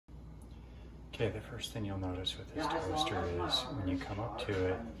Okay, the first thing you'll notice with this toaster is when you come up to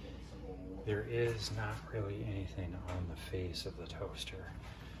it, there is not really anything on the face of the toaster.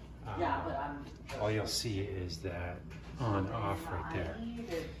 All you'll see is that on-off right there.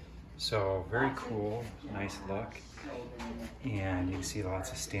 So very cool, nice look, and you can see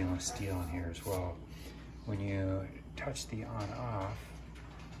lots of stainless steel in here as well. When you touch the on-off,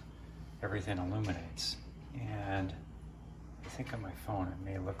 everything illuminates, and I think on my phone it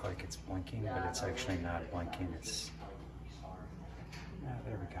may look like it's blinking, but it's actually not blinking. It's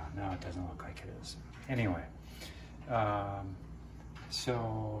there we go. Now it doesn't look like it is. Anyway,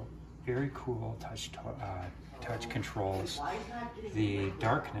 so very cool touch controls. The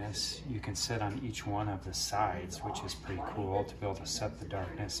darkness you can set on each one of the sides, which is pretty cool to be able to set the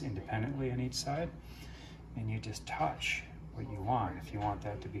darkness independently on each side, and you just touch what you want. If you want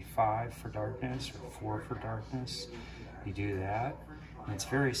that to be 5 for darkness or 4 for darkness, you do that. And it's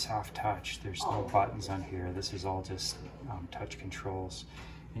very soft touch. There's no buttons on here. This is all just touch controls.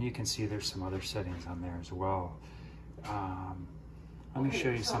 And you can see there's some other settings on there as well. Let me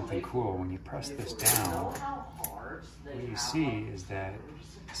show you something cool. When you press this down, what you see is that,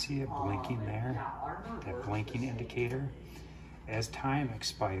 see it blinking there? That blinking indicator? As time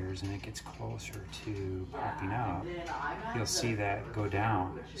expires and it gets closer to popping out, you'll see that go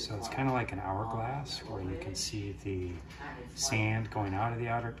down. So it's kind of like an hourglass where you can see the sand going out of the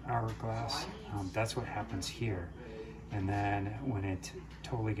hourglass. That's what happens here. And then when it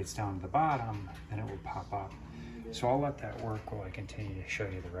totally gets down to the bottom, then it will pop up. So I'll let that work while I continue to show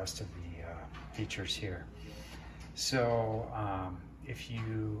you the rest of the features here. So if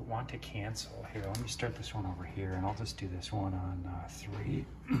you want to cancel, here, let me start this one over here, and I'll just do this one on 3.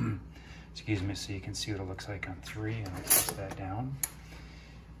 Excuse me, so you can see what it looks like on 3, and I'll press that down.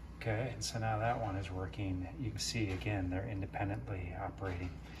 Okay, and so now that one is working. You can see, again, they're independently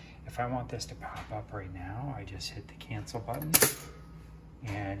operating. If I want this to pop up right now, I just hit the cancel button,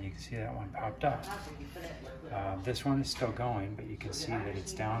 and you can see that one popped up. This one is still going, but you can see that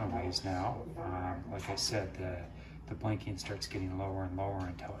it's down a ways now. Like I said, the blinking starts getting lower and lower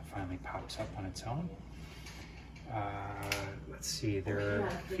until it finally pops up on its own. Let's see, there are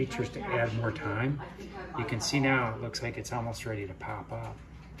features to add more time. You can see now it looks like it's almost ready to pop up,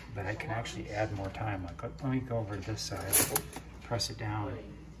 but I can actually add more time. Like, let me go over to this side, press it down,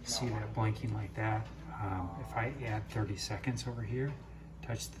 see that blinking like that. If I add 30 seconds over here,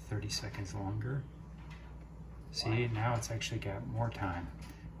 touch the 30 seconds longer, see, now it's actually got more time.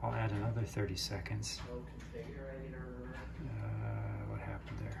 I'll add another 30 seconds. What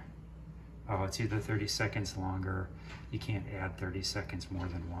happened there? Oh, it's either 30 seconds longer. You can't add 30 seconds more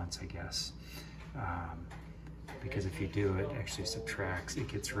than once, I guess. Because if you do, it actually subtracts. It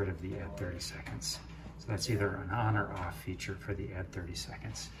gets rid of the add 30 seconds. So that's either an on or off feature for the add 30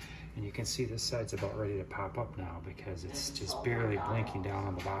 seconds. And you can see this side's about ready to pop up now because it's just barely blinking down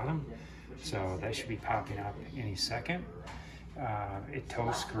on the bottom. So that should be popping up any second. It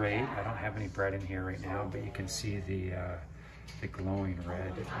toasts great. I don't have any bread in here right now, but you can see the glowing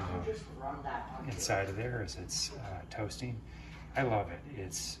red inside of there as it's toasting. I love it.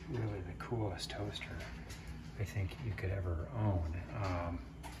 It's really the coolest toaster I think you could ever own.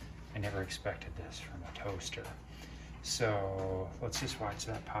 I never expected this from a toaster. So let's just watch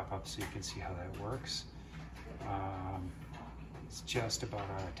that pop up so you can see how that works. It's just about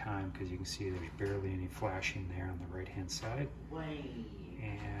out of time because you can see there's barely any flashing there on the right hand side.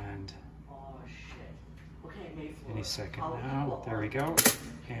 And any second now, there we go,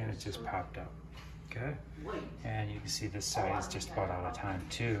 and it just popped up. Okay, and you can see this side is just about out of time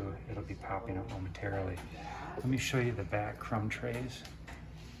too. It'll be popping up momentarily. Let me show you the back crumb trays.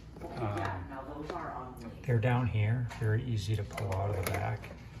 They're down here, very easy to pull out of the back,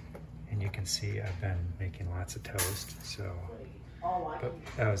 and you can see I've been making lots of toast, so but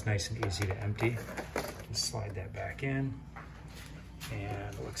that was nice and easy to empty. Just slide that back in,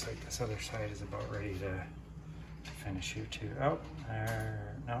 and it looks like this other side is about ready to finish here too. Oh,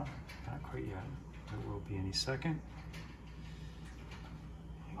 no, not quite yet. It will be any second.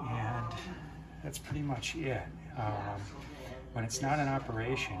 And that's pretty much it. When it's not in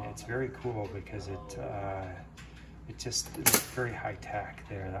operation, it's very cool because it's very high tech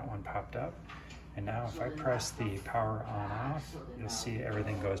there. That one popped up. And now if I press the power on off, you'll see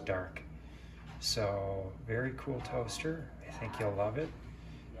everything goes dark. So very cool toaster. I think you'll love it.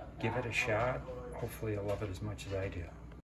 Give it a shot. Hopefully you'll love it as much as I do.